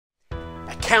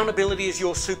Accountability is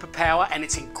your superpower, and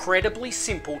it's incredibly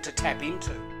simple to tap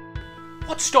into.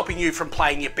 What's stopping you from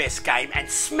playing your best game and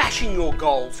smashing your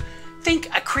goals? Think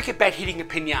a cricket bat hitting a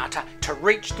piñata to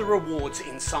reach the rewards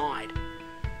inside.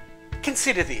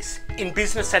 Consider this, in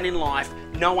business and in life,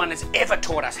 no one has ever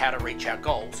taught us how to reach our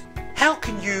goals. How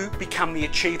can you become the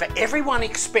achiever everyone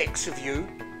expects of you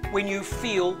when you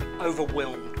feel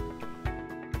overwhelmed?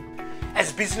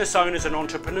 As business owners and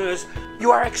entrepreneurs,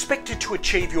 you are expected to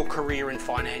achieve your career and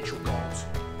financial goals.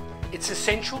 It's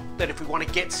essential that if we want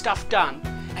to get stuff done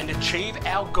and achieve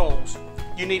our goals,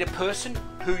 you need a person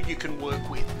who you can work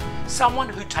with, someone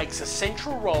who takes a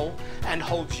central role and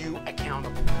holds you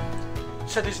accountable.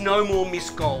 So there's no more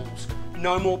missed goals,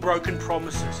 no more broken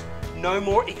promises, no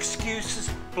more excuses,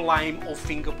 blame or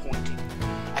finger pointing.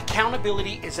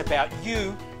 Accountability is about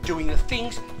you doing the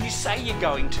things you say you're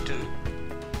going to do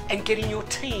and getting your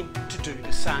team to do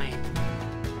the same.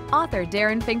 Author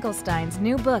Darren Finkelstein's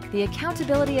new book, The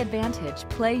Accountability Advantage,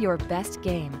 Play Your Best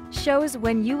Game, shows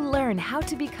when you learn how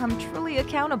to become truly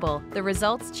accountable, the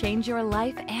results change your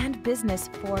life and business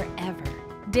forever.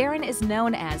 Darren is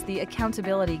known as the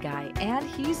accountability guy, and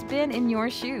he's been in your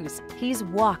shoes. He's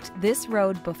walked this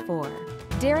road before.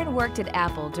 Darren worked at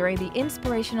Apple during the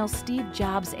inspirational Steve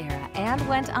Jobs era and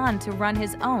went on to run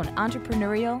his own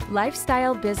entrepreneurial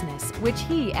lifestyle business, which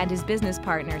he and his business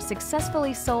partner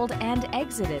successfully sold and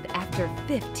exited after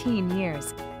 15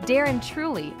 years. Darren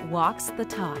truly walks the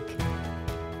talk.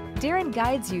 Darren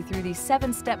guides you through the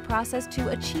 7-step process to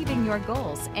achieving your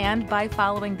goals, and by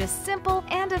following this simple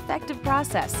and effective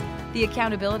process, the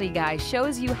Accountability Guy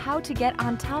shows you how to get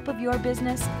on top of your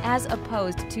business as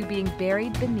opposed to being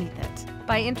buried beneath it.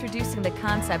 By introducing the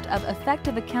concept of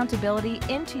effective accountability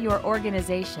into your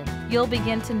organization, you'll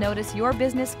begin to notice your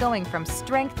business going from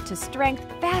strength to strength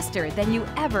faster than you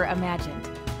ever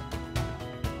imagined.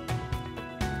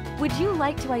 Would you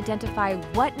like to identify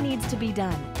what needs to be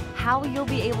done, how you'll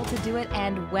be able to do it,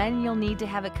 and when you'll need to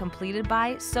have it completed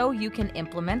by so you can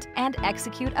implement and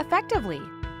execute effectively?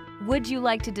 Would you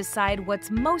like to decide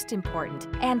what's most important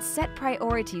and set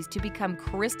priorities to become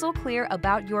crystal clear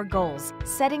about your goals,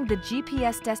 setting the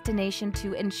GPS destination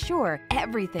to ensure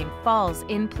everything falls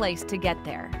in place to get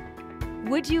there?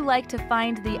 Would you like to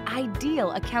find the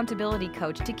ideal accountability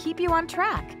coach to keep you on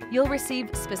track? You'll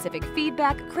receive specific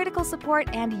feedback, critical support,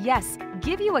 and yes,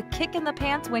 give you a kick in the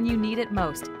pants when you need it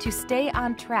most to stay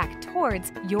on track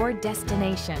towards your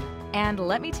destination. And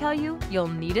let me tell you, you'll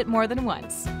need it more than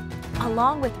once.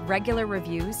 Along with regular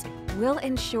reviews, we'll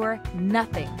ensure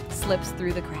nothing slips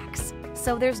through the cracks,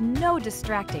 so there's no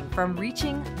distracting from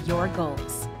reaching your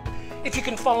goals. If you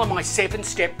can follow my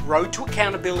 7-step road to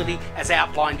accountability as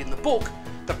outlined in the book,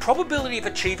 the probability of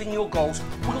achieving your goals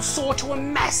will soar to a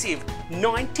massive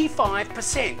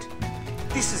 95%.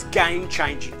 This is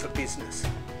game-changing for business.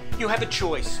 You have a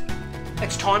choice.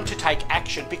 It's time to take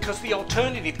action, because the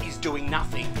alternative is doing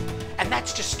nothing, and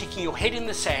that's just sticking your head in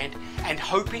the sand and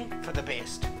hoping for the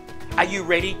best. Are you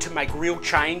ready to make real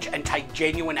change and take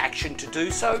genuine action to do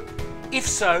so? If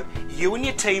so, you and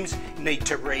your teams need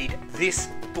to read this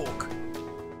book.